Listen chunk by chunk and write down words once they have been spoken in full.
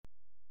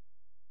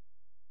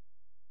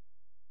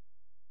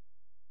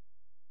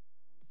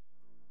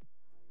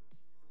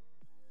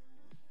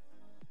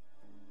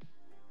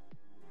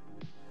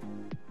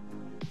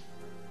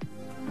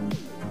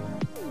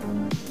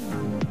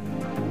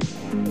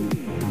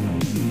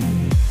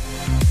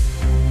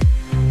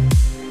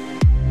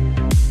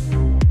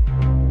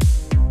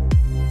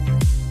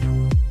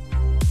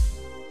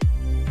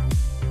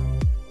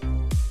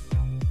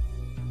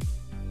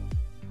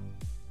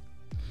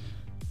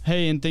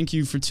Hey, and thank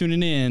you for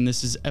tuning in.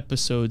 This is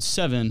episode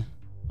 7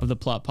 of the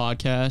Plot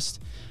Podcast.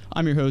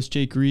 I'm your host,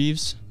 Jake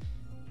Reeves.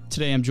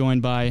 Today I'm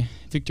joined by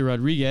Victor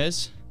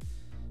Rodriguez.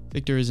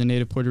 Victor is a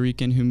native Puerto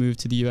Rican who moved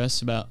to the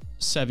U.S. about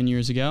 7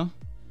 years ago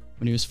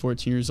when he was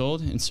 14 years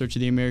old in search of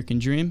the American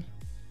dream.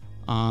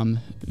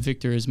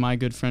 Victor is my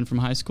good friend from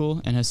high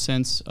school and has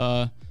since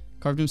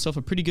carved himself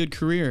a pretty good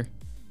career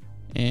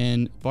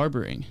in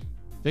barbering.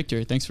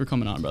 Victor, thanks for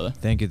coming on, brother.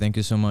 Thank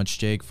you so much,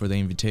 Jake, for the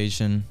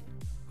invitation.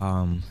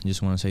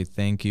 Just want to say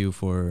thank you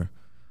for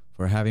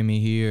having me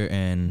here,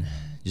 and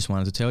just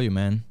wanted to tell you,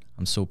 man,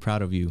 I'm so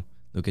proud of you.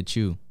 Look at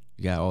you.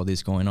 You got all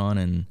this going on,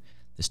 and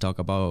let's talk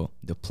about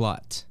the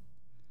plot.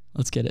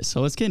 Let's get it.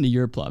 So let's get into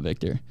your plot,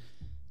 Victor.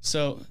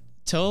 So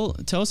tell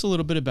us a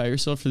little bit about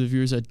yourself for the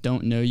viewers that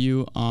don't know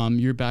you.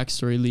 Your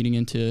backstory leading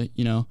into,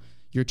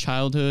 your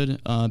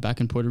childhood back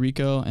in Puerto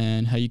Rico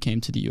and how you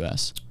came to the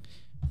U.S.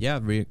 Yeah,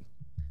 Rick.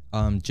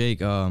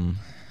 Jake, I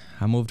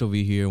moved over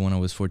here when I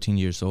was 14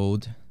 years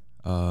old.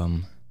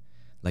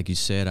 Like you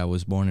said, I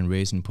was born and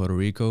raised in Puerto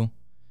Rico.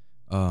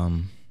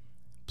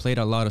 Played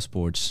a lot of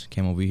sports.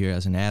 Came over here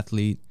as an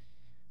athlete.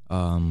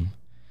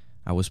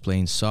 I was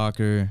playing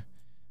soccer,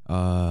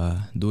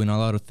 doing a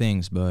lot of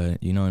things. But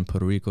in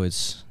Puerto Rico,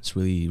 it's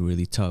really,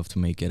 really tough to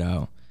make it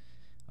out.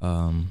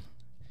 One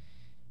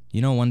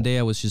day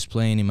I was just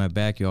playing in my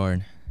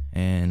backyard,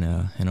 and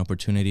an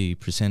opportunity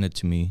presented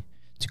to me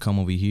to come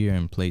over here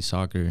and play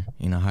soccer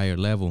in a higher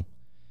level.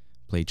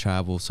 Play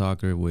travel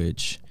soccer,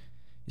 which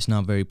is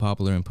not very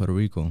popular in Puerto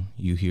Rico.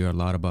 You hear a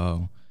lot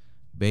about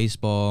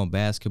baseball,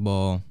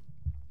 basketball,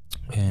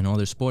 and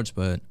other sports,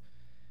 but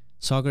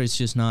soccer is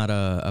just not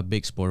a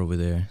big sport over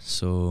there.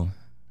 So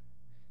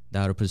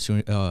that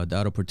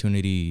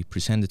opportunity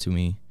presented to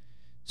me,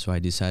 so I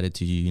decided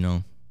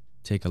to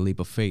take a leap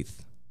of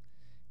faith,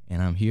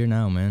 and I'm here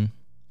now, man.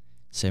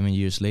 7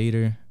 years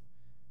later.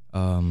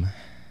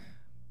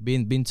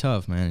 Been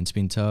tough, man. It's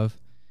been tough,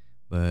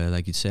 but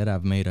like you said,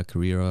 I've made a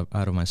career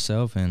out of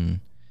myself, and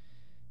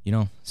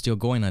still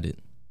going at it.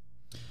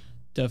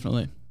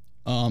 Definitely.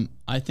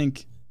 I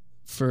think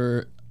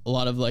for a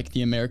lot of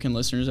the American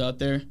listeners out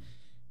there,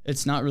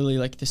 it's not really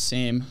the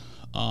same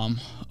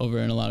over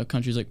in a lot of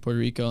countries like Puerto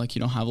Rico. You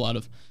don't have a lot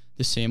of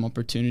the same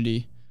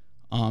opportunity.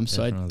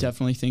 So I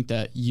definitely think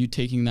that you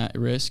taking that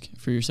risk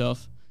for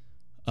yourself,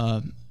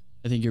 I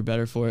think you're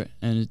better for it,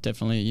 and it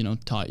definitely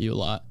taught you a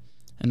lot,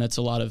 and that's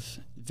a lot of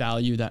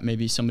value that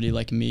maybe somebody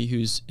like me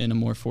who's in a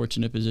more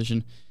fortunate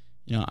position,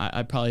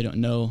 I probably don't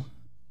know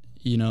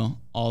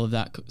all of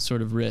that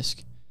sort of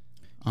risk.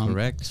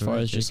 Correct. As far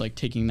as just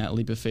taking that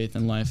leap of faith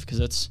in life,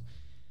 because it's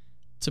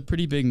a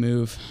pretty big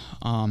move.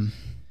 A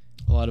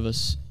lot of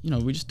us,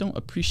 we just don't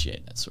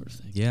appreciate that sort of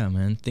thing. Yeah,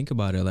 man. Think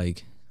about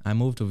it. I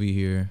moved over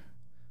here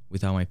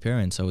without my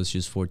parents. I was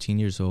just 14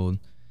 years old.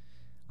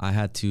 I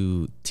had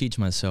to teach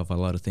myself a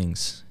lot of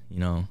things.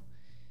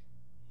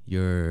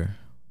 Your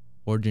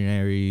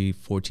ordinary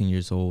 14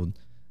 years old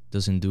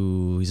doesn't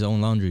do his own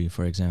laundry,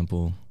 for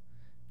example.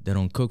 They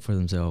don't cook for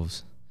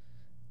themselves.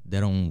 They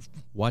don't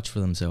watch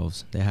for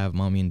themselves. They have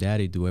mommy and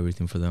daddy do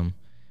everything for them.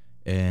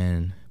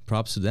 And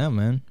props to them,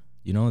 man.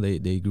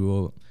 They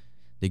grew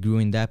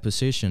in that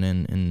position,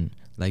 and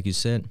like you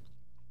said,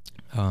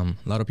 a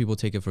lot of people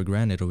take it for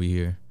granted over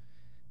here.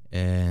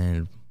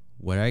 And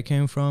where I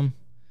came from,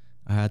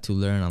 I had to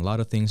learn a lot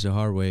of things the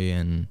hard way,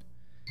 and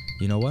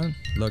you know what?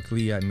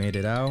 Luckily I made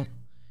it out,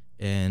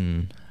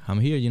 and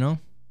I'm here,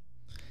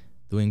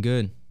 doing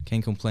good.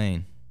 Can't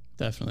complain.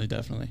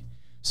 Definitely.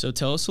 So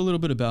tell us a little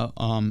bit about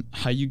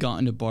how you got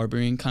into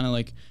barbering, kind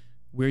of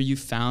where you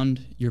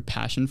found your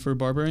passion for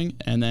barbering,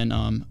 and then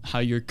how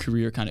your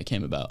career kind of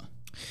came about.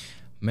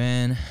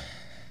 Man,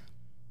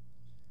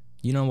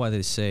 you know what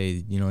they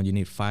say, you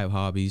need 5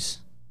 hobbies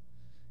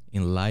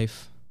in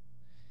life,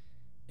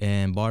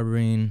 and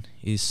barbering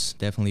is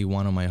definitely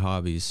one of my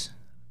hobbies.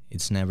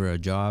 It's never a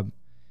job.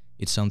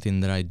 It's something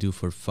that I do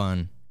for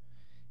fun.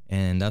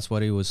 And that's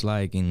what it was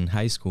like in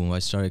high school. I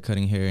started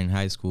cutting hair in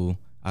high school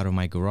out of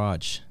my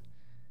garage.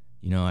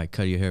 I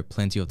cut your hair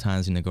plenty of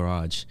times in the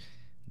garage.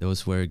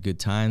 Those were good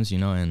times,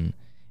 and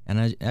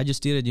I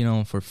just did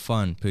it, for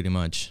fun, pretty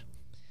much.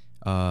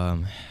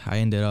 I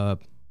ended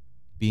up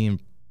being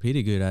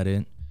pretty good at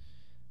it.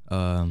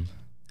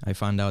 I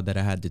found out that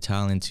I had the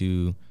talent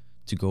to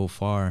go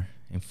far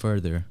and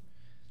further.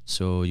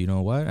 So you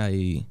know what?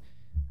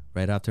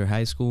 Right after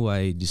high school,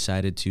 I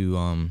decided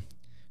to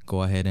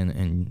go ahead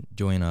and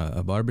join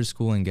a barber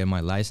school and get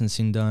my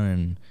licensing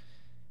done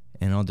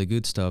and all the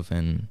good stuff,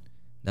 and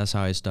that's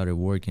how I started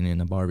working in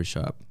a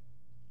barbershop.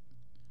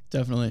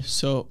 Definitely.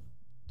 So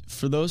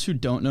for those who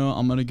don't know,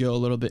 I'm going to go a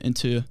little bit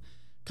into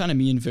kind of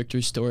me and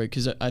Victor's story,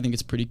 because I think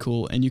it's pretty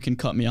cool, and you can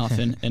cut me off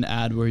and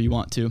add where you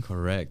want to.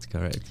 Correct.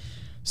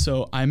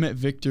 So I met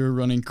Victor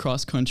running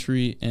cross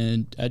country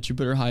at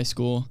Jupiter High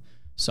School.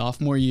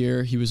 Sophomore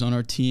year, he was on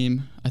our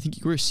team. I think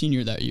you were a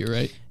senior that year,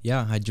 right?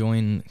 Yeah, I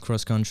joined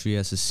cross country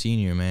as a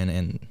senior, man,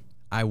 and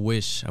I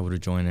wish I would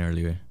have joined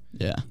earlier.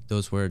 Yeah.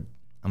 Those were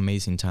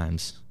amazing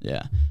times.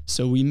 Yeah.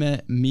 So we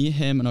met, me,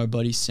 him, and our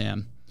buddy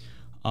Sam.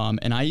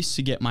 And I used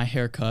to get my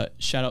hair cut.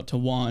 Shout out to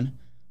Juan.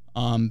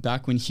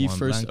 Back when he Juan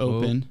first Blanco.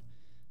 opened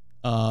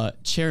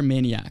Chair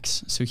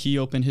Maniacs. So he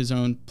opened his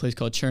own place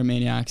called Chair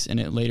Maniacs, and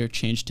it later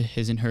changed to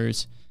His and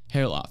Hers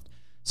Hair Loft.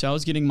 So I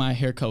was getting my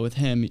hair cut with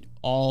him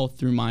all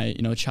through my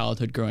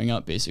childhood growing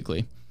up,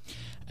 basically.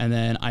 And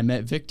then I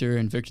met Victor,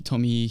 and Victor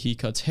told me he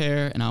cuts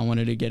hair, and I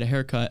wanted to get a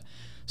haircut.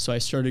 So I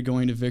started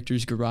going to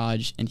Victor's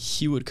garage, and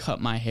he would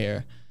cut my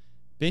hair,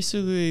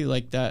 basically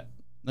like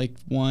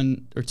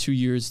 1 or 2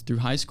 years through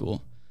high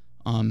school,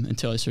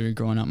 until I started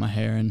growing out my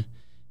hair. And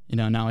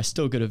now I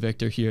still go to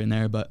Victor here and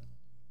there, but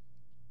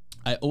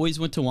I always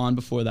went to Juan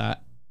before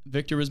that.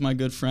 Victor was my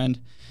good friend.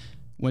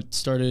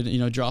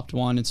 Dropped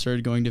Juan and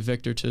started going to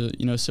Victor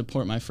to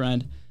support my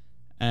friend.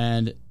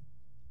 And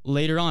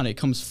later on, it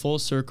comes full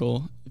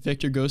circle.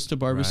 Victor goes to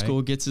barber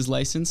school, gets his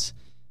license,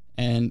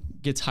 and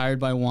gets hired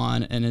by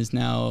Juan, and is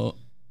now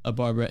a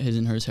barber at His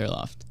and Hers Hair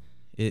Loft.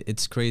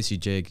 It's crazy,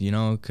 Jake,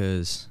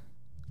 because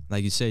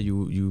like you said,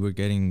 you were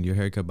getting your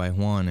haircut by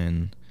Juan,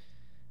 and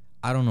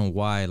I don't know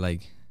why,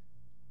 like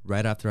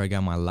right after I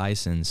got my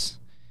license,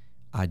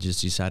 I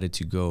just decided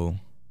to go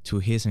to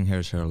His and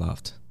Hers Hair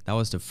Loft. That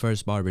was the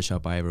first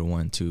barbershop I ever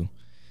went to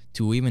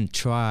even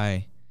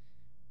try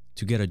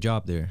to get a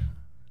job there.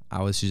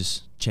 I was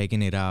just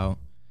checking it out,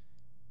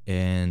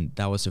 and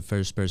that was the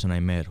first person I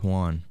met,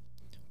 Juan.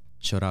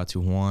 Shout out to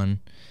Juan.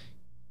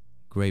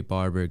 Great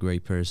barber,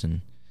 great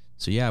person.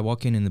 So yeah, I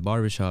walk in the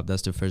barbershop.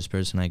 That's the first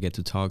person I get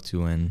to talk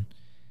to, and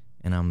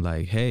I'm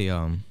like, hey,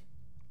 I'm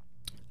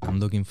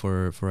looking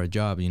for a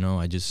job.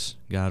 I just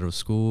got out of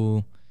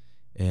school,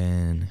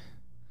 and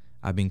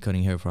I've been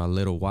cutting hair for a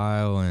little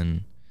while,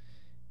 and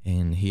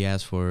he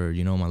asked for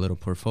my little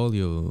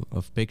portfolio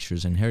of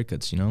pictures and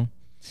haircuts,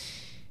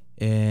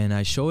 and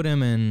I showed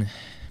him, and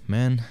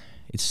man,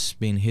 it's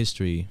been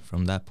history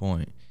from that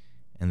point.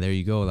 And there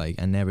you go.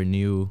 Like, I never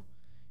knew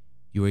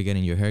you were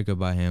getting your haircut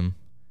by him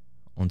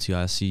until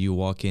I see you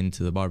walk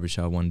into the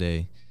barbershop one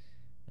day,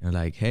 and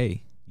like,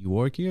 hey, you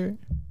work here?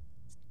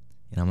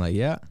 And I'm like,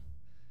 yeah.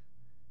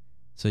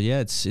 So yeah,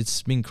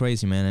 it's been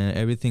crazy, man. And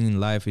everything in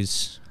life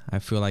I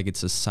feel like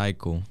it's a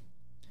cycle.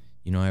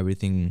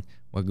 Everything,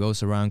 what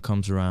goes around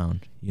comes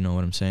around. You know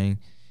what I'm saying?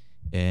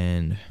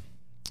 And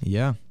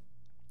yeah,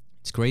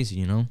 it's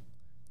crazy,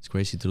 It's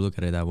crazy to look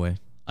at it that way.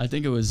 I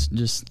think it was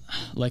just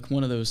like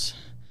one of those,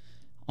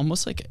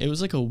 almost like it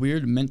was like a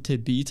weird meant to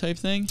be type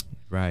thing.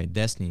 Right,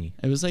 destiny.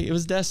 It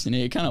was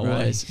destiny. It kind of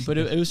was, but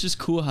it was just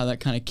cool how that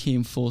kind of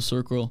came full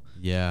circle.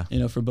 Yeah.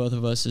 For both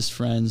of us as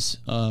friends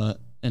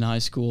in high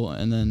school,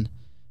 and then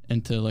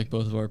into like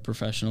both of our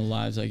professional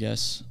lives, I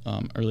guess,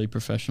 early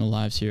professional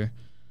lives here.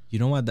 You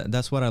know what?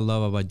 That's what I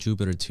love about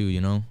Jupiter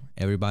too.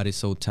 Everybody's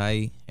so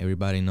tight.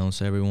 Everybody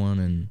knows everyone,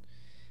 and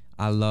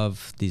I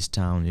love this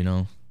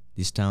town.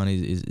 This town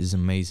is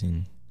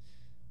amazing.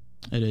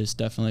 It is,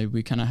 definitely.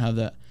 We kind of have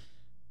that.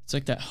 It's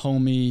like that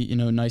homey,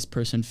 nice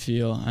person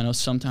feel. I know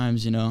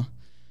sometimes,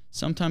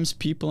 sometimes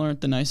people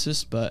aren't the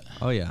nicest, but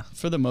oh yeah,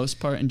 for the most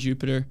part in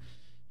Jupiter,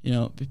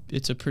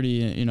 it's a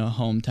pretty,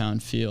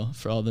 hometown feel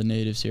for all the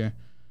natives here.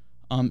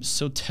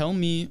 So tell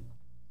me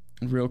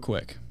real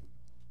quick,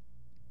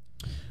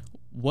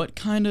 what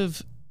kind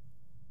of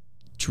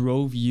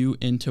drove you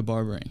into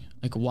barbering?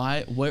 Like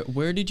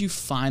where did you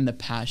find the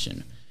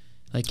passion?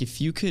 Like if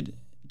you could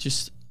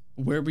just,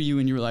 where were you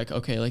and you were like,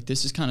 okay, like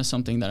this is kind of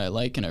something that I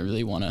like and I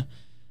really want to,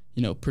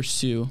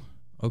 pursue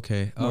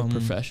more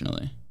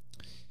professionally.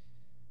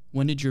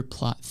 When did your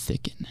plot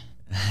thicken?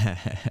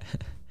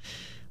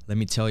 Let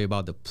me tell you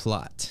about the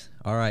plot.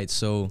 All right,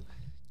 so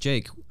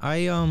Jake,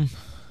 I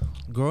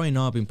growing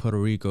up in Puerto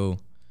Rico,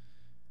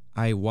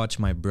 I watched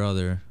my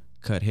brother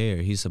cut hair.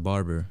 He's a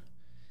barber.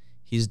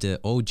 He's the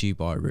OG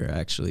barber,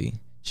 actually.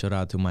 Shout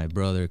out to my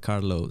brother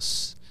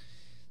Carlos.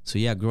 So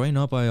yeah, growing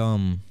up,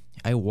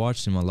 I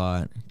watched him a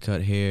lot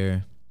cut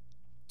hair.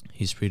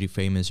 He's pretty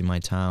famous in my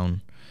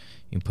town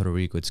in Puerto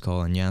Rico. It's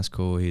called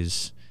Añasco.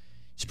 He's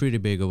pretty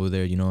big over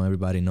there.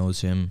 Everybody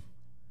knows him.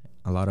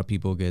 A lot of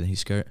people get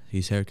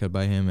his haircut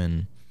by him,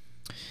 and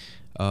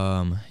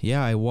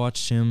yeah, I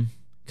watched him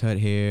cut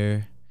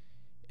hair,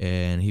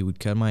 and he would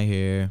cut my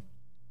hair.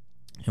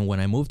 And when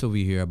I moved over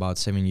here about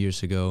 7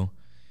 years ago,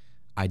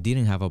 I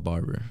didn't have a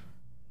barber.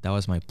 That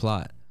was my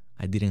plot.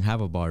 I didn't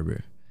have a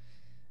barber.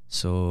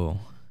 So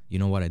you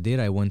know what I did?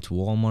 I went to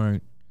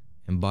Walmart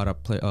and bought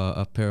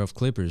a pair of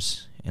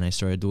clippers, and I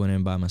started doing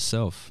it by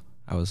myself.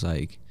 I was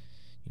like,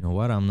 you know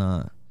what? I'm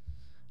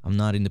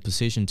not in the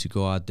position to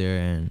go out there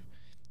and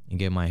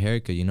get my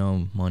haircut.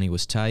 Money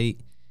was tight.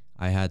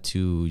 I had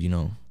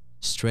to,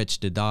 stretch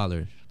the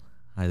dollar,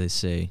 how they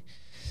say.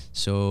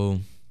 So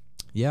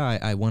yeah,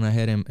 I went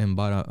ahead and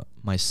bought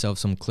myself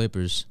some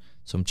clippers,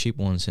 some cheap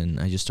ones, and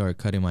I just started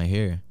cutting my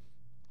hair.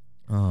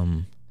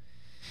 And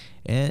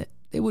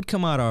it would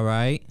come out all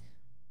right.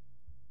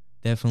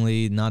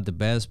 Definitely not the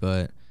best,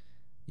 but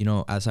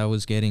as I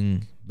was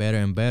getting better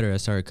and better, I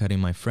started cutting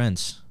my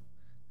friends.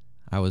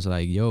 I was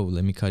like, yo,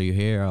 let me cut your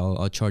hair.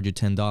 I'll charge you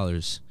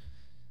 $10.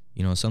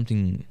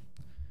 Something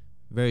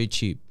very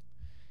cheap.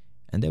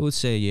 And they would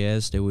say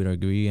yes, they would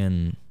agree,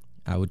 and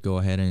I would go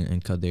ahead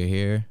and cut their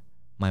hair.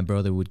 My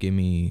brother would give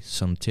me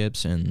some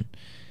tips, and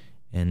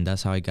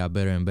that's how I got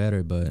better and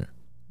better. But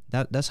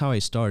that's how I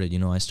started. You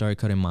know, I started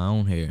cutting my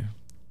own hair.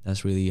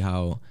 That's really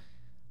how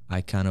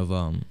I kind of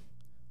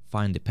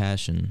find the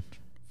passion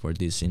for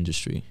this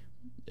industry.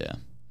 Yeah,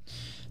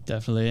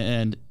 definitely.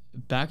 And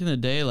back in the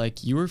day,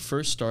 like you were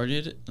first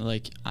started,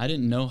 like I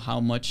didn't know how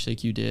much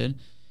like you did.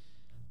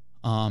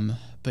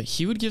 But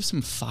he would give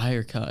some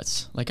fire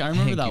cuts. Like I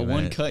remember that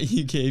one cut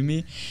you gave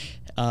me.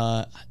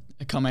 I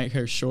cut my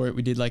hair short.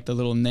 We did like the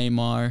little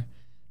Neymar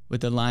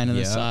with the line on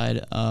the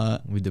side.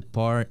 With the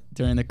part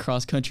during the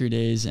cross country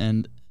days,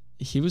 and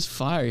he was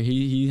fire.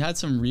 He had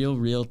some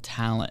real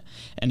talent.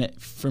 And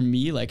for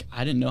me, like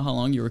I didn't know how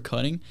long you were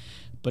cutting,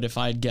 but if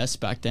I had guessed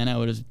back then, I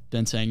would have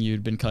been saying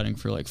you'd been cutting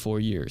for like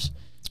 4 years.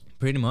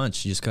 Pretty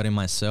much, just cutting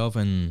myself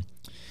and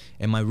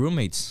my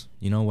roommates.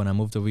 You know, when I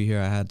moved over here,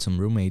 I had some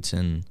roommates,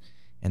 and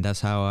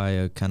that's how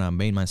I kind of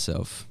made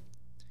myself.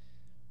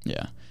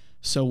 Yeah.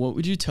 So what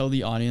would you tell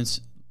the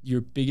audience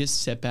your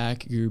biggest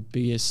setback, your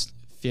biggest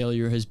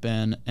failure has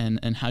been,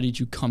 and how did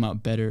you come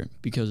out better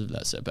because of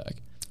that setback?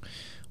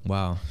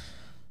 Wow.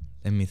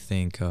 Let me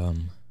think.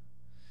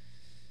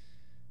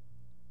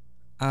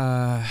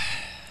 I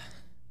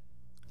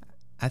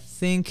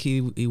think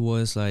it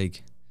was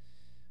like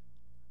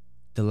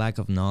the lack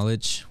of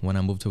knowledge when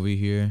I moved over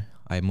here.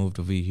 I moved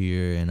over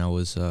here and I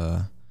was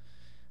a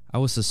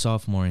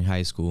sophomore in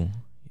high school.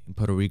 In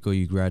Puerto Rico,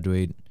 you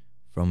graduate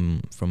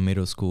from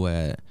middle school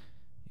at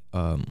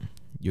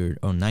your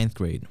ninth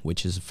grade,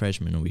 which is a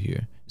freshman over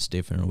here. It's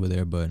different over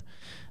there, but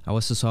I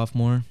was a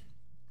sophomore.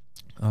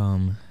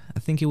 I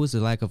think it was the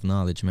lack of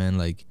knowledge, man.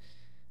 Like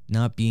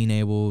not being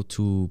able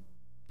to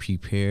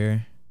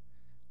prepare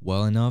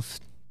well enough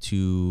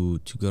to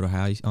go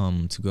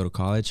to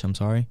college. I'm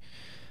sorry,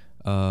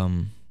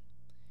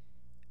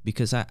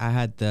 because I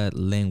had that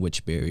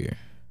language barrier.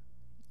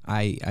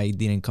 I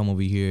didn't come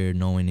over here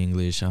knowing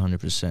English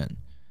 100%.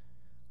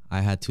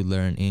 I had to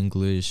learn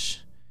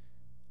English.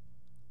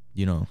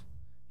 You know,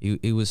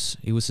 it was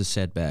a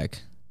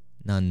setback,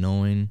 not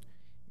knowing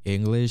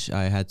English.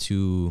 I had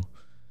to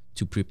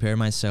prepare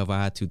myself.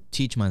 I had to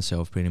teach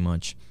myself pretty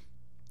much,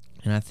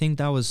 and I think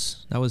that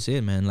was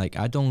it, man. Like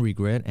I don't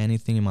regret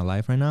anything in my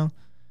life right now,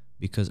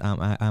 because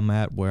I'm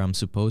at where I'm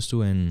supposed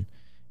to and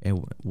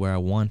where I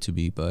want to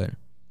be. But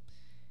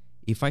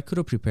if I could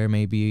have prepared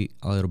maybe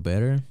a little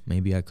better,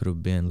 maybe I could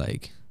have been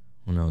like,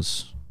 who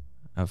knows,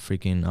 a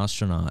freaking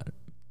astronaut,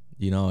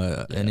 you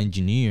know, an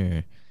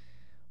engineer.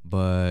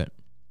 But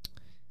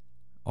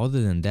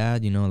other than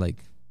that, you know, like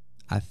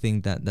I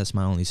think that's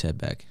my only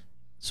setback.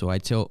 So I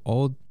tell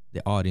all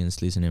the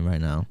audience listening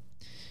right now,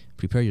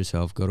 prepare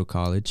yourself, go to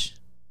college,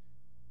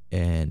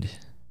 and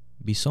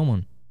be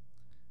someone,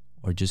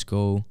 or just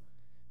go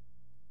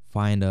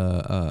find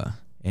an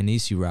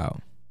easy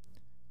route.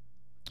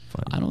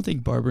 I don't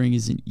think barbering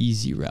is an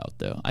easy route,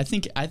 though. I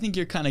think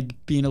you're kind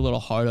of being a little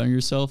hard on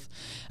yourself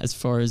as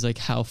far as like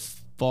how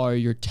far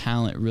your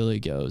talent really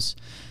goes,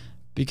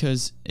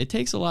 because it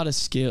takes a lot of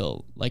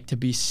skill, like to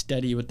be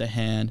steady with the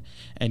hand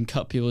and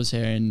cut people's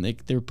hair, and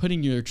like they're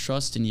putting their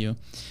trust in you.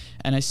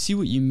 And I see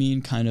what you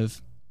mean kind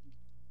of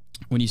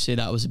when you say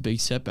that was a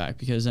big setback,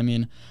 because I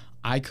mean,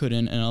 I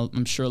couldn't, and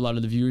I'm sure a lot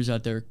of the viewers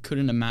out there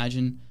couldn't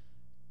imagine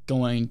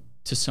going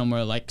to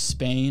somewhere like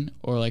Spain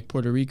or like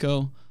Puerto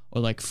Rico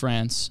or like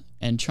France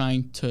and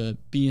trying to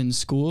be in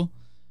school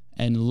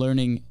and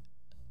learning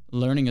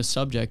a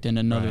subject in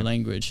another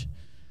language.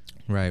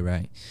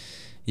 Right.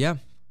 Yeah,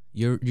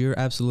 you're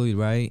absolutely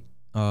right.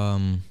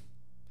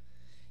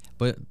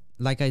 But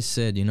like I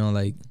said, you know,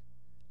 like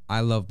I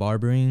love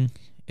barbering.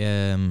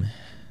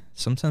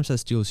 Sometimes I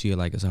still see it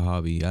like as a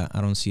hobby.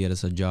 I don't see it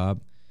as a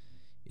job.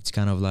 It's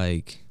kind of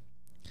like,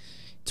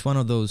 it's one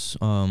of those,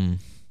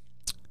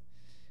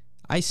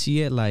 I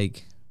see it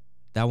like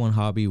that one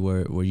hobby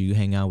where you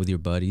hang out with your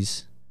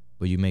buddies,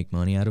 but you make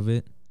money out of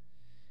it.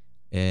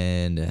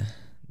 And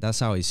that's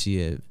how I see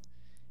it.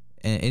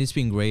 And it's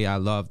been great. I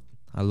love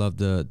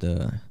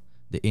the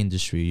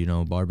industry, you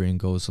know. Barbering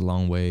goes a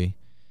long way.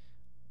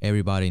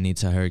 Everybody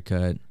needs a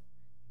haircut.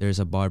 There's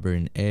a barber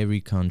in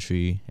every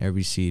country,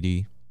 every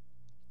city.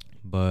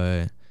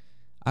 But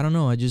I don't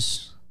know,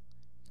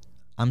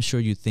 I'm sure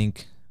you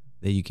think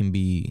that you can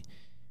be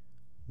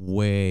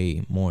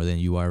way more than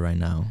you are right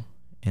now,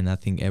 and I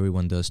think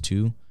everyone does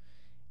too.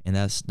 And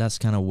that's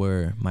kind of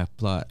where my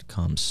plot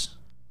comes.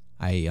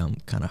 I am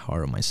kind of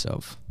hard on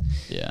myself.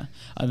 Yeah,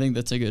 I think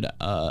that's a good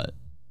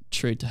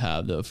trait to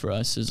have, though, for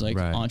us as like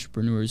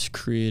entrepreneurs,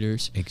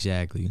 creators.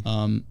 Exactly.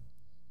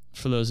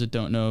 For those that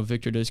don't know,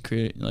 Victor does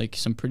create like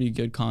some pretty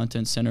good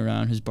content centered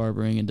around his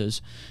barbering and does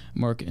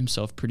market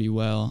himself pretty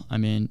well. I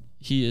mean,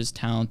 he is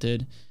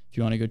talented. If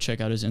you want to go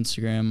check out his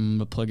Instagram, I'm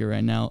gonna plug it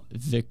right now.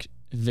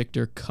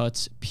 Victor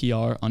Cuts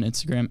PR on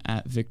Instagram,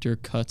 at Victor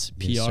Cuts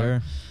PR. Yes,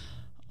 sir.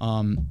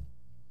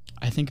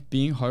 I think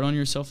being hard on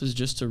yourself is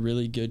just a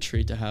really good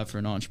trait to have for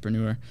an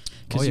entrepreneur,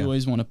 because you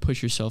always want to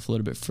push yourself a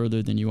little bit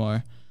further than you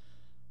are.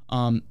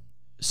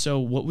 So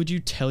what would you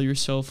tell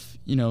yourself,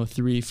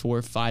 3,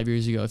 4, 5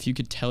 years ago? If you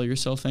could tell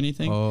yourself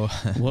anything,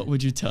 what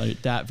would you tell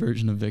that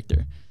version of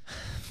Victor?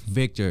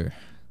 Victor,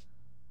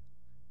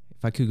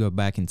 if I could go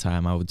back in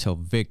time, I would tell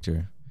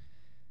Victor,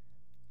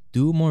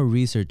 do more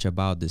research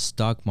about the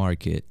stock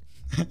market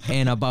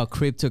and about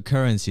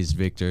cryptocurrencies,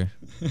 Victor.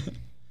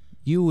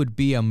 You would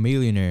be a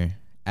millionaire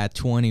at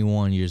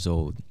 21 years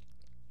old.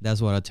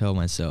 That's what I tell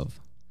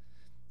myself.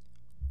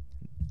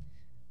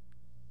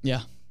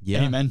 Yeah.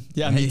 Amen.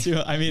 Yeah, me too.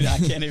 I mean, I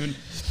can't even.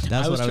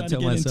 That's what I would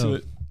tell myself. Into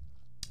it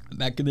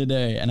back in the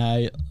day, and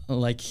I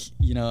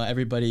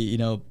everybody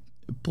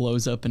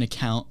blows up an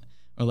account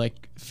or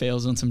like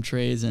fails on some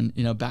trades, and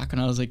back when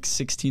I was like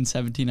 16,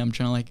 17, I'm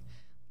trying to like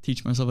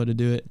teach myself how to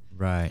do it.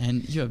 Right.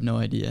 And you have no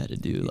idea how to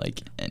do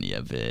like any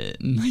of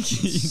it, and like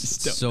you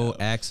just don't so know.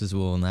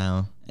 accessible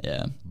now.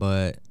 Yeah.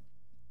 But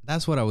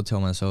that's what I would tell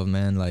myself,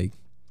 man. Like,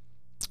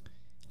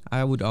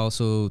 I would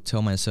also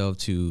tell myself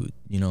to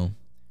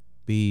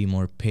be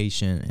more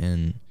patient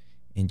and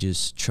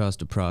just trust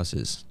the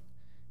process,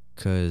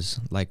 because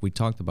like we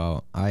talked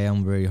about, I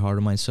am very hard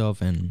on myself,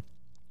 and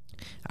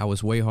I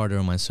was way harder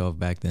on myself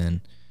back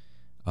then.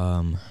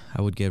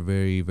 I would get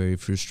very, very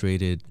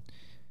frustrated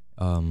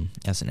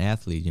as an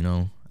athlete.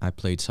 I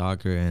played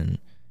soccer and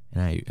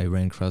I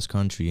ran cross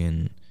country,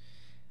 and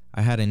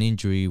I had an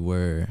injury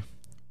where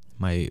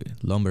my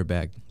lower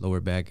back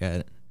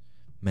got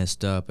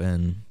messed up,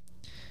 and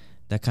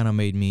that kind of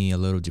made me a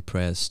little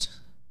depressed.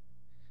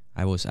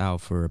 I was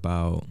out for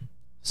about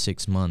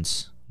 6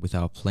 months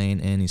without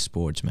playing any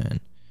sports, man.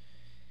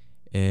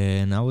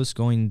 And I was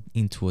going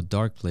into a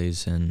dark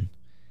place, and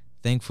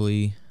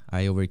thankfully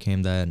I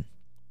overcame that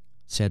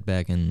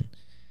setback, and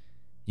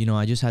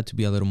I just had to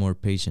be a little more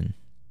patient.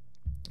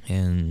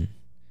 And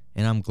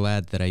I'm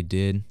glad that I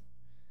did.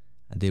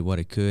 I did what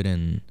I could,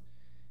 and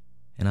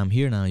I'm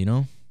here now,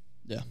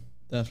 Yeah,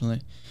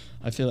 definitely.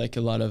 I feel like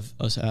a lot of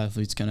us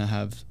athletes kind of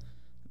have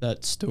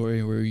that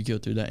story where you go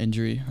through that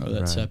injury or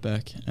that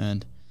setback,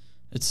 and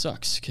it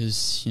sucks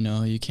because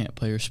you can't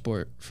play your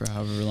sport for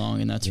however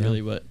long, and that's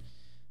really what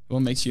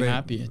makes you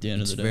happy at the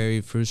end of the day. It's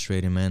very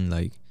frustrating, man.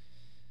 Like,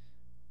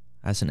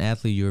 as an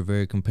athlete, you're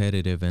very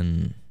competitive,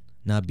 and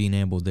not being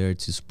able there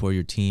to support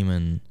your team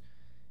and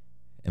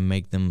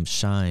make them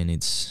shine,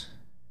 it's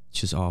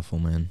just awful,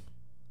 man.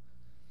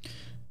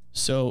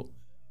 So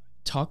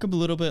talk a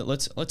little bit,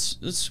 let's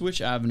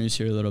switch avenues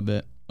here a little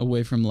bit,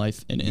 away from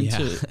life and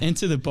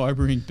into the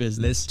barbering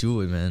business. Let's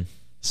do it, man.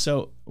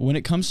 So when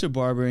it comes to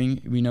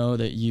barbering, we know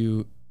that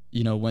you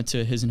went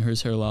to His and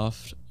Hers Hair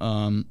Loft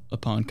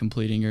upon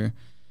completing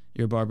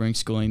your barbering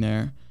schooling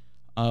there.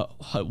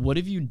 What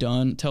have you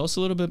done? Tell us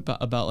a little bit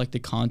about like the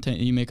content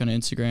you make on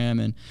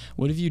Instagram, and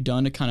what have you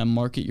done to kind of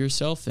market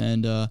yourself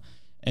and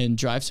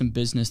drive some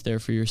business there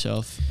for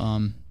yourself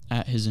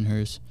at His and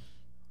Hers.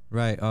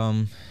 Right.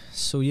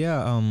 So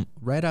yeah.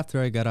 Right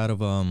after I got out of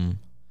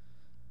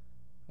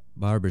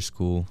barber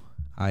school,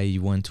 I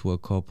went to a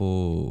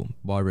couple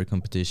barber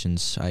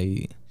competitions.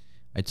 I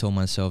told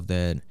myself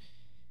that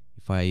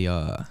if I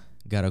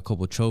got a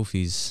couple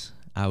trophies,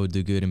 I would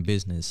do good in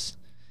business.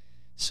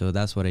 So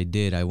that's what I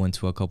did. I went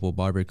to a couple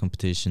barber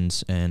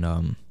competitions,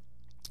 and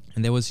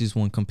there was this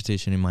one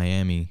competition in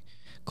Miami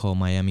called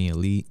Miami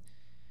Elite,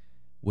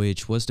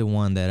 which was the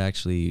one that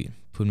actually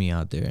put me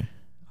out there.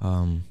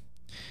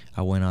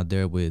 I went out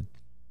there with,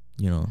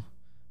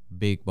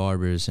 big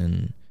barbers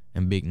and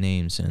big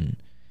names, and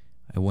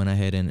I went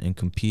ahead and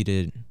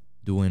competed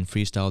doing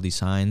freestyle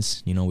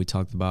designs. We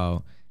talked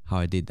about how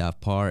I did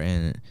that part,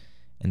 and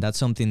that's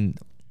something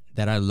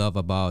that I love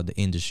about the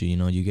industry.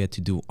 You get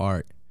to do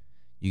art,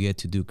 you get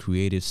to do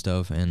creative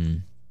stuff,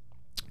 and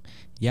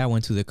yeah, I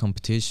went to the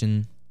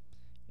competition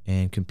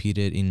and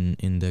competed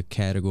in the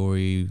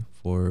category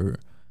for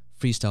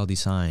freestyle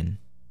design.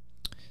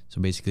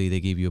 So basically they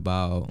give you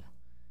about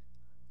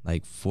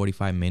like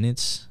 45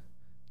 minutes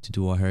to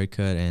do a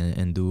haircut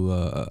and do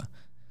a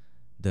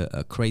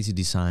crazy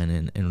design,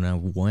 and I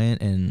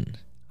went and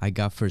I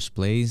got first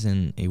place,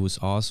 and it was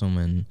awesome,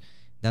 and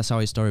that's how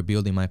I started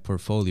building my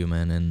portfolio,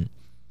 man. And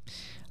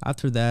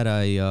after that,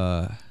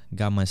 I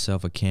got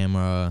myself a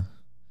camera,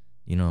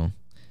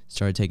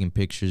 started taking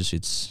pictures.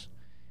 It's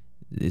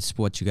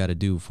what you gotta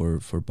do for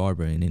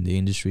barbering in the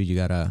industry. You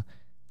gotta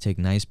take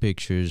nice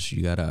pictures.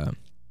 You gotta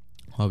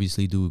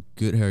obviously do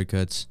good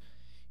haircuts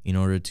in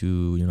order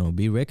to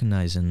be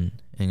recognized and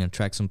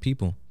attract some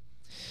people.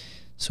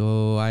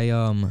 So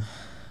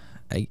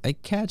I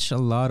catch a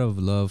lot of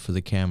love for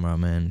the camera,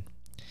 man.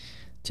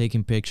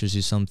 Taking pictures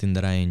is something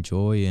that I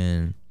enjoy,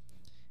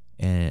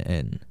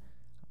 and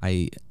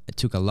I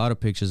took a lot of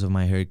pictures of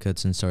my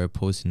haircuts and started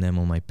posting them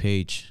on my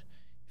page.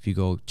 If you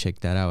go check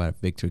that out at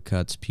Victor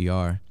Cuts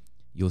PR,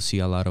 you'll see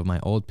a lot of my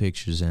old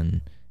pictures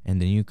and the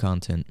new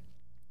content.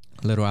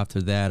 A little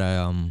after that,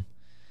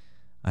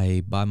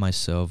 I bought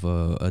myself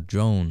a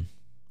drone.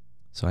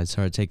 So I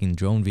started taking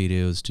drone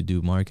videos to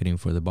do marketing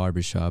for the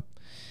barbershop,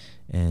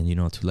 and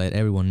to let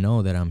everyone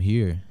know that I'm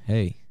here.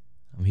 Hey,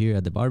 I'm here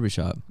at the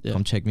barbershop. Yeah.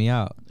 Come check me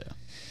out. Yeah.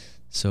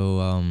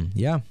 So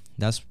yeah,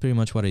 that's pretty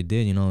much what I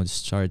did.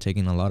 Just started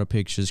taking a lot of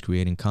pictures,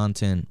 creating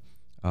content.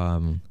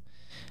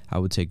 I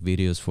would take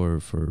videos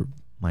for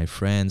my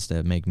friends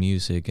that make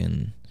music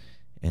and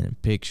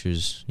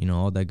pictures,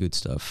 all that good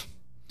stuff.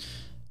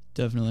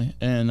 Definitely.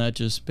 And that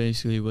just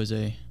basically was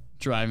a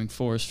driving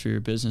force for your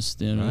business at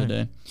the end of the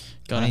day.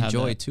 I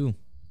enjoy it too.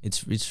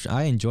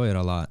 I enjoy it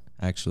a lot,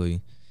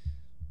 actually.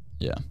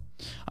 Yeah,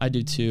 I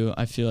do too.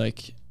 I feel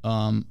like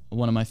one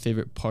of my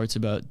favorite parts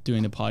about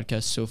doing the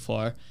podcast so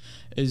far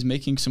is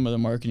making some of the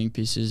marketing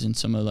pieces and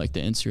some of like the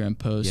Instagram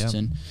posts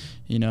and,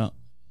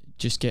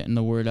 just getting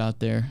the word out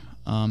there.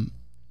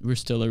 We're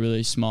still a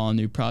really small and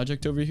new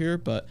project over here,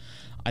 but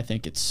I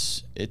think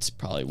it's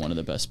probably one of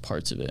the best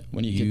parts of it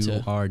when you get to.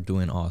 You are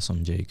doing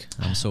awesome, Jake.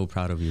 I'm so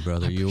proud of you,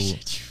 brother.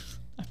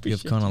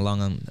 You've come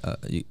along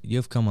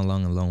you've come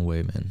along a long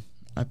way, man.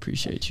 I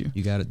appreciate you.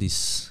 You got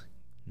this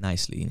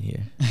nicely in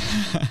here.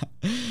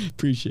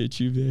 Appreciate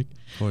you, Vic.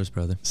 Of course,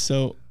 brother.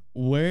 So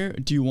where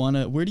do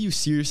you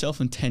see yourself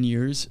in 10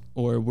 years,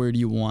 or where do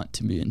you want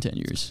to be in 10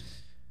 years?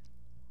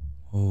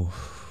 Oh,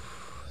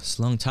 it's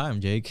a long time,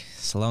 Jake.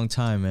 It's a long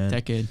time, man.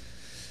 Decade.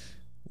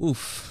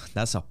 Oof,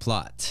 that's a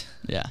plot.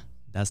 Yeah.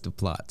 That's the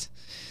plot.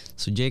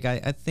 So, Jake,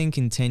 I think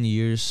in 10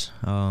 years,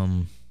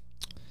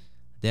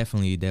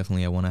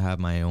 definitely I want to have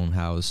my own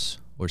house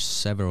or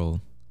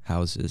several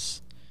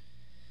houses.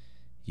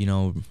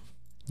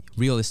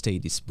 Real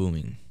estate is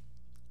booming.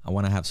 I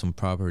want to have some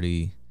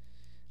property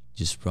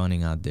just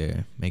running out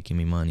there, making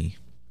me money.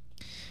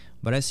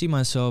 But I see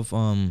myself,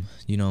 not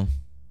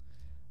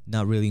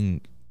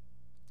really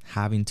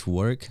having to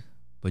work,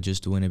 but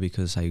just doing it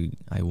because I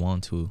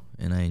want to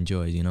and I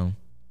enjoy it,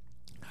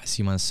 I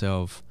see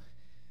myself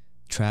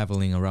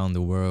traveling around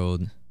the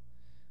world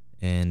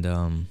and,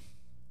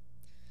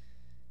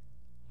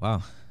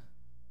 wow,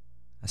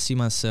 I see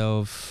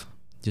myself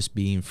just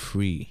being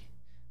free.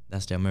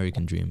 That's the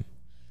American dream.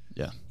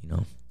 Yeah.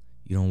 You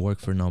don't work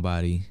for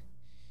nobody.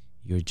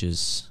 You're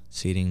just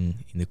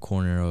sitting in the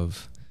corner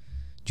of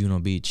Juno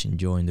Beach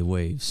enjoying the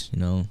waves,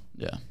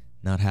 Yeah.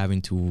 Not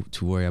having to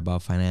worry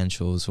about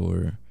financials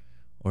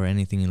or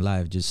anything in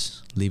life,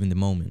 just living the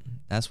moment.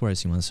 That's where I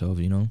see myself,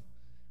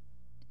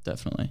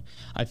 Definitely.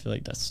 I feel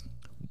like that's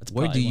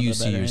where do you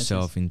see answers.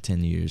 yourself in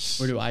 10 years?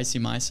 Where do I see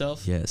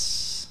myself?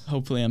 Yes.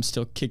 Hopefully I'm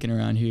still kicking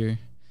around here,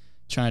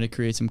 trying to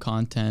create some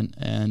content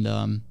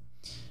and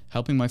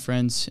helping my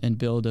friends and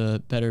build a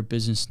better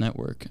business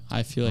network.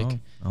 I feel like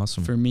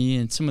awesome. For me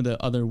and some of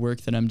the other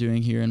work that I'm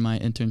doing here in my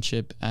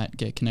internship at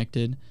Get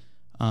Connected,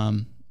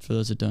 for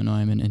those that don't know,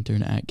 I'm an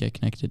intern at Get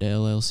Connected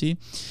LLC.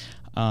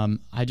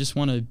 I just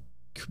want to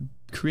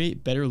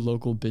create better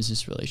local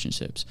business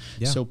relationships.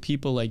 Yeah. So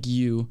people like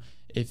you,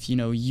 if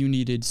you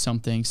needed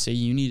something, say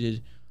you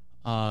needed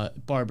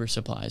barber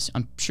supplies.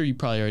 I'm sure you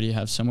probably already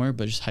have somewhere,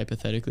 but just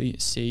hypothetically,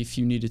 say if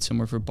you needed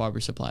somewhere for barber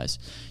supplies,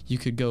 you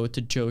could go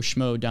to Joe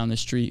Schmo down the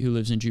street who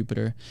lives in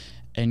Jupiter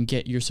and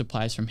get your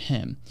supplies from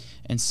him.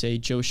 And say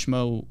Joe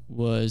Schmo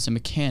was a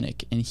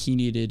mechanic and he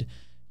needed,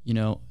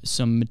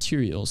 some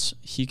materials.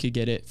 He could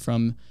get it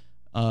from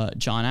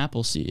John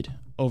Appleseed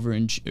over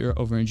in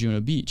Juno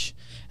Beach.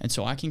 And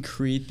so I can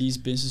create these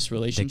business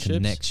relationships, the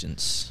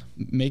connections,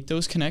 make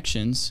those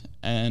connections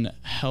and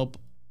help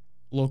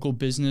local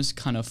business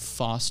kind of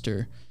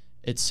foster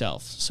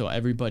itself so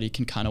everybody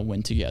can kind of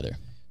win together.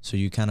 So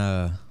you kind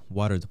of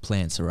water the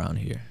plants around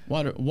here.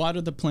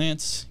 Water the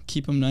plants,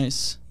 keep them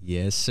nice.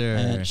 Yes, sir.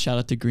 And shout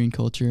out to Green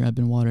Culture. I've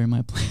been watering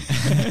my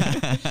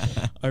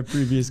plants. Our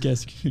previous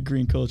guest,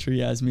 Green Culture,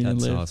 Yasmin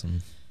and Liv. That's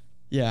awesome.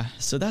 Yeah,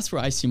 so that's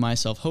where I see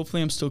myself.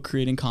 Hopefully I'm still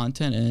creating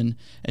content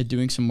and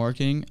doing some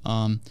marketing,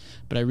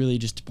 but I really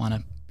just want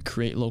to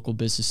create local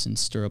business and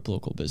stir up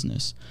local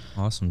business.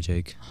 Awesome,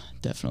 Jake.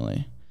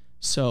 Definitely.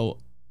 So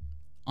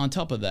on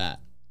top of that,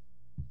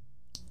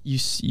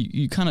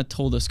 you kind of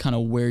told us kind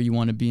of where you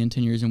want to be in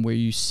 10 years and where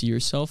you see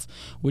yourself.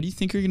 What do you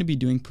think you're going to be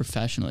doing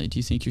professionally? Do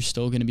you think you're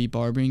still going to be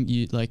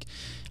barbering?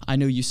 I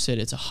know you said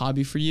it's a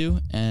hobby for you,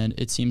 and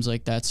it seems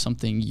like that's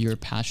something you're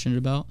passionate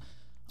about.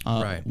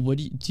 Right. What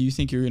do you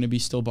think you're going to be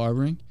still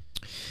barbering?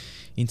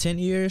 In 10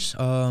 years?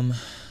 Wow.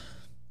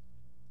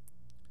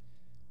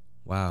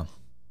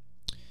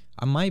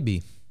 I might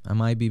be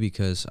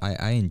because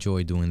I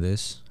enjoy doing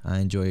this. I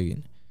enjoy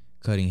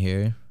cutting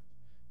hair.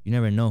 You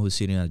never know who's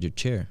sitting at your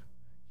chair.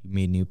 You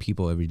meet new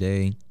people every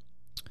day.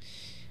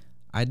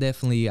 I'm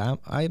definitely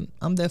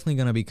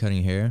gonna be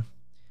cutting hair,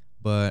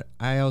 but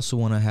I also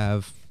want to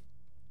have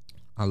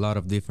a lot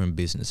of different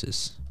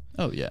businesses.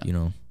 Oh yeah.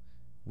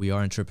 We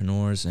are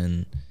entrepreneurs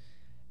and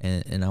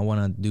I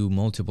want to do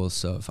multiple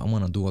stuff. I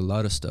want to do a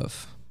lot of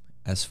stuff.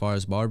 As far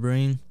as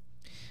barbering,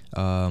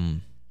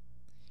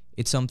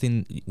 it's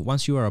something,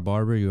 once you are a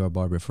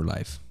barber for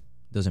life.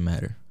 Doesn't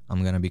matter.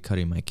 I'm going to be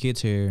cutting my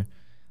kids' hair.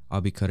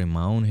 I'll be cutting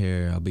my own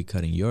hair. I'll be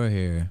cutting your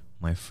hair,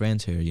 my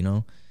friend's hair,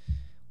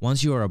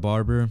 Once you are a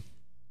barber,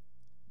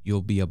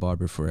 you'll be a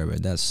barber forever.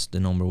 That's the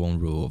number one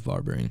rule of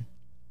barbering.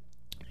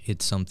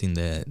 It's something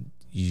that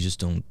you just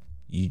don't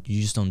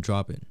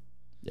drop it.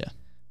 Yeah.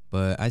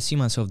 But I see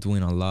myself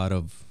doing a lot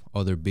of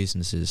other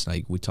businesses.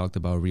 Like we talked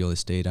about real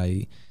estate.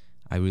 I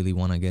I really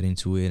want to get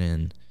into it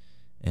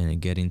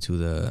and get into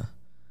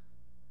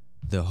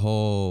the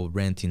whole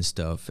renting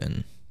stuff,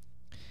 and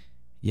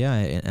yeah,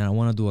 and I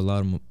want to do a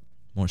lot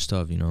more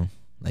stuff, you know,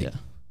 like. Yeah.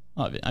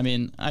 I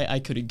mean, I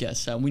could have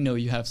guessed that. We know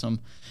you have some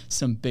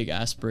big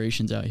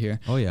aspirations out here.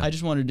 Oh yeah. I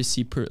just wanted to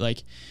see,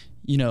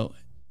 you know,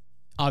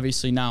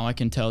 obviously now I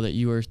can tell that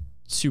you are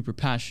super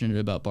passionate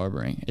about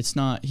barbering. He's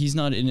not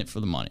in it for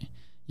the money.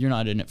 You're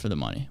not in it for the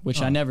money,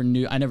 which I never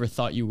knew. I never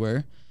thought you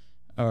were,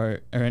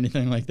 or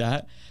anything like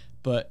that.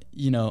 But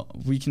you know,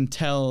 we can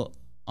tell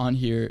on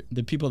here,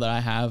 the people that I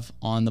have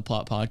on the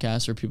Plot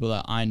Podcast are people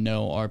that I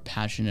know are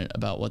passionate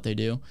about what they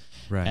do,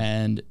 Right.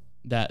 and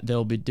that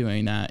they'll be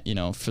doing that, you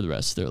know, for the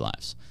rest of their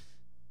lives.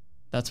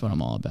 That's what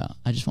I'm all about.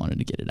 I just wanted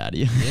to get it out of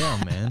you.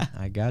 Yeah, man,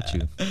 I got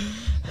you.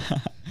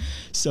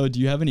 So do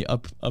you have any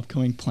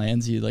upcoming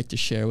plans you'd like to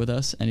share with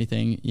us?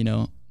 Anything, you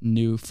know,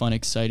 new, fun,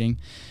 exciting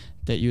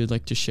that you would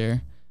like to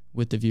share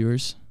with the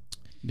viewers?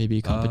 Maybe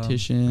a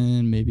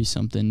competition, maybe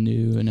something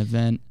new, an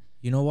event.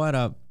 You know what?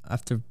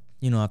 After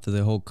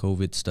the whole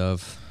COVID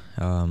stuff,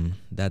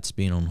 that's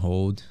been on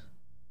hold.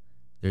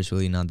 There's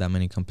really not that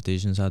many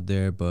competitions out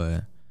there,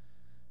 but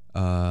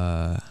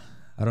I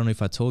don't know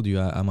if I told you,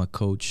 I'm a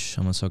coach.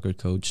 I'm a soccer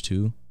coach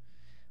too.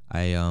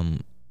 I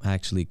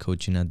actually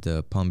coaching at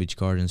the Palm Beach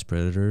Gardens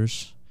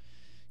Predators,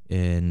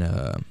 and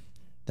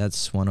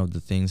that's one of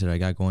the things that I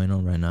got going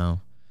on right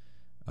now.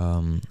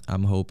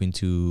 I'm hoping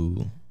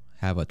to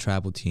have a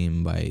travel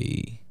team by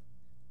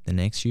the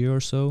next year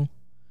or so.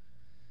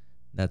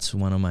 That's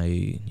one of my,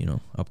 you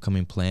know,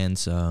 upcoming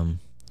plans.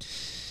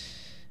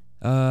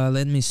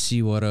 Let me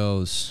see what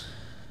else.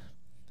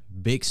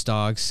 Big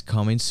stocks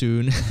coming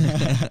soon.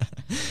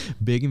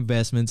 Big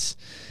investments.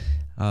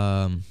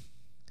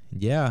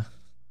 Yeah.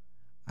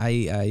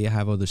 I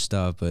have other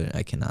stuff, but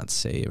I cannot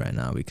say right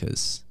now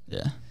because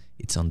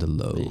it's on the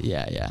low.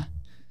 Yeah.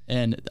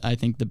 And I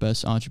think the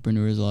best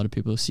entrepreneurs, a lot of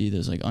people see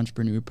those like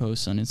entrepreneur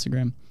posts on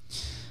Instagram.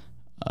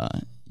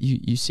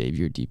 You save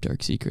your deep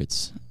dark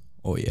secrets.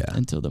 Oh yeah.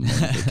 Until the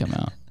moment they come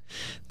out.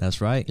 That's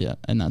right. Yeah,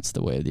 and that's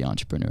the way of the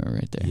entrepreneur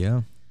right there.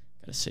 Yeah.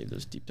 Gotta save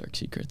those deep dark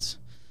secrets.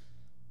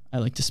 I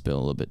like to spill a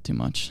little bit too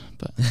much,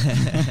 but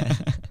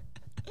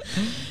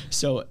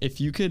so if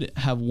you could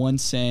have one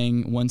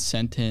saying, one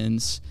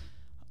sentence,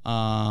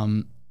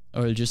 or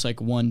just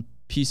like one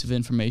piece of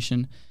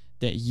information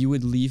that you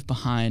would leave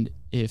behind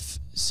if,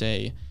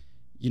 say,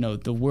 you know,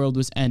 the world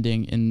was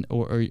ending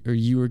or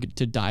you were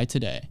to die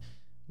today,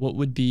 what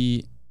would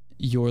be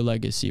your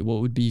legacy?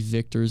 What would be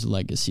Victor's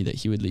legacy that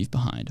he would leave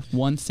behind?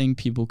 One thing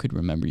people could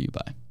remember you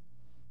by.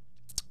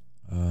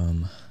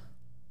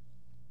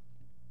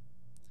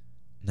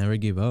 Never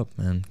give up,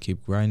 man.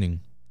 Keep grinding.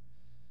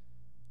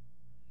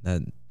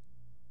 That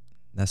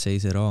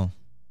says it all.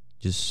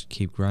 Just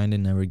keep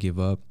grinding, never give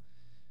up.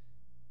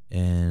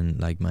 And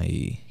like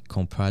my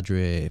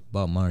compadre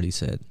Bob Marley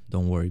said,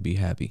 don't worry, be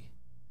happy.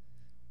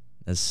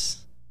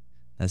 That's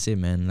it,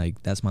 man.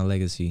 Like, that's my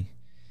legacy.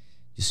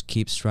 Just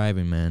keep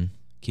striving, man.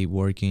 Keep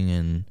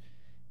working,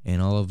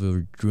 and all of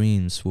your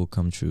dreams will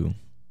come true.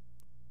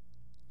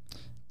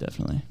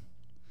 Definitely.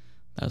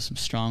 That was some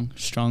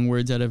strong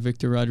words out of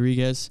Victor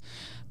Rodriguez.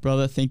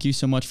 Brother, thank you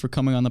so much for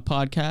coming on the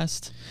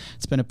podcast.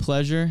 It's been a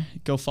pleasure.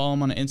 Go follow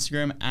him on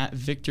Instagram at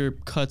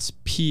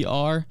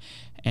VictorCutsPR.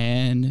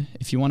 And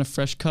if you want a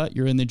fresh cut,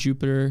 you're in the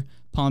Jupiter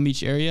Palm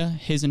Beach area,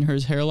 his and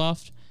hers hair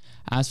loft.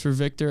 Ask for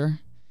Victor.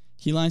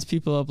 He lines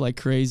people up like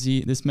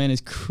crazy. This man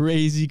is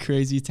crazy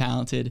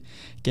talented.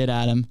 Get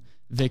at him.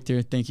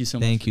 Victor, thank you so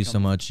much. Thank you so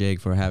much,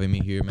 Jake, for having me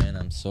here, man.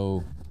 I'm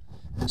so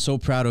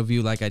proud of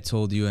you, like I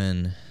told you,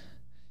 and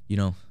you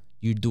know,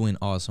 you're doing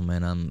awesome,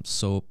 man. I'm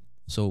so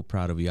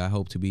proud of you. I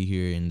hope to be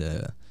here in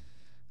the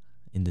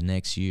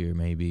next year,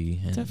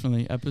 maybe. And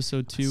definitely.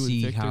 Episode 2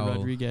 with Victor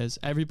Rodriguez.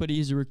 Everybody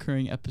is a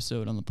recurring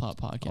episode on the Plot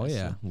Podcast. Oh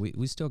yeah, so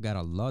we still got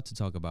a lot to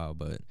talk about,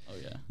 but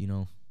you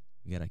know,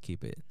 we gotta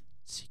keep it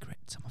secret.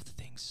 Some of the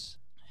things.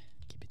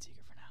 Keep it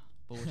secret for now,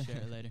 but we'll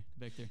share it later.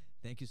 Victor,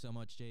 thank you so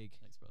much, Jake.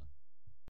 Thanks, brother.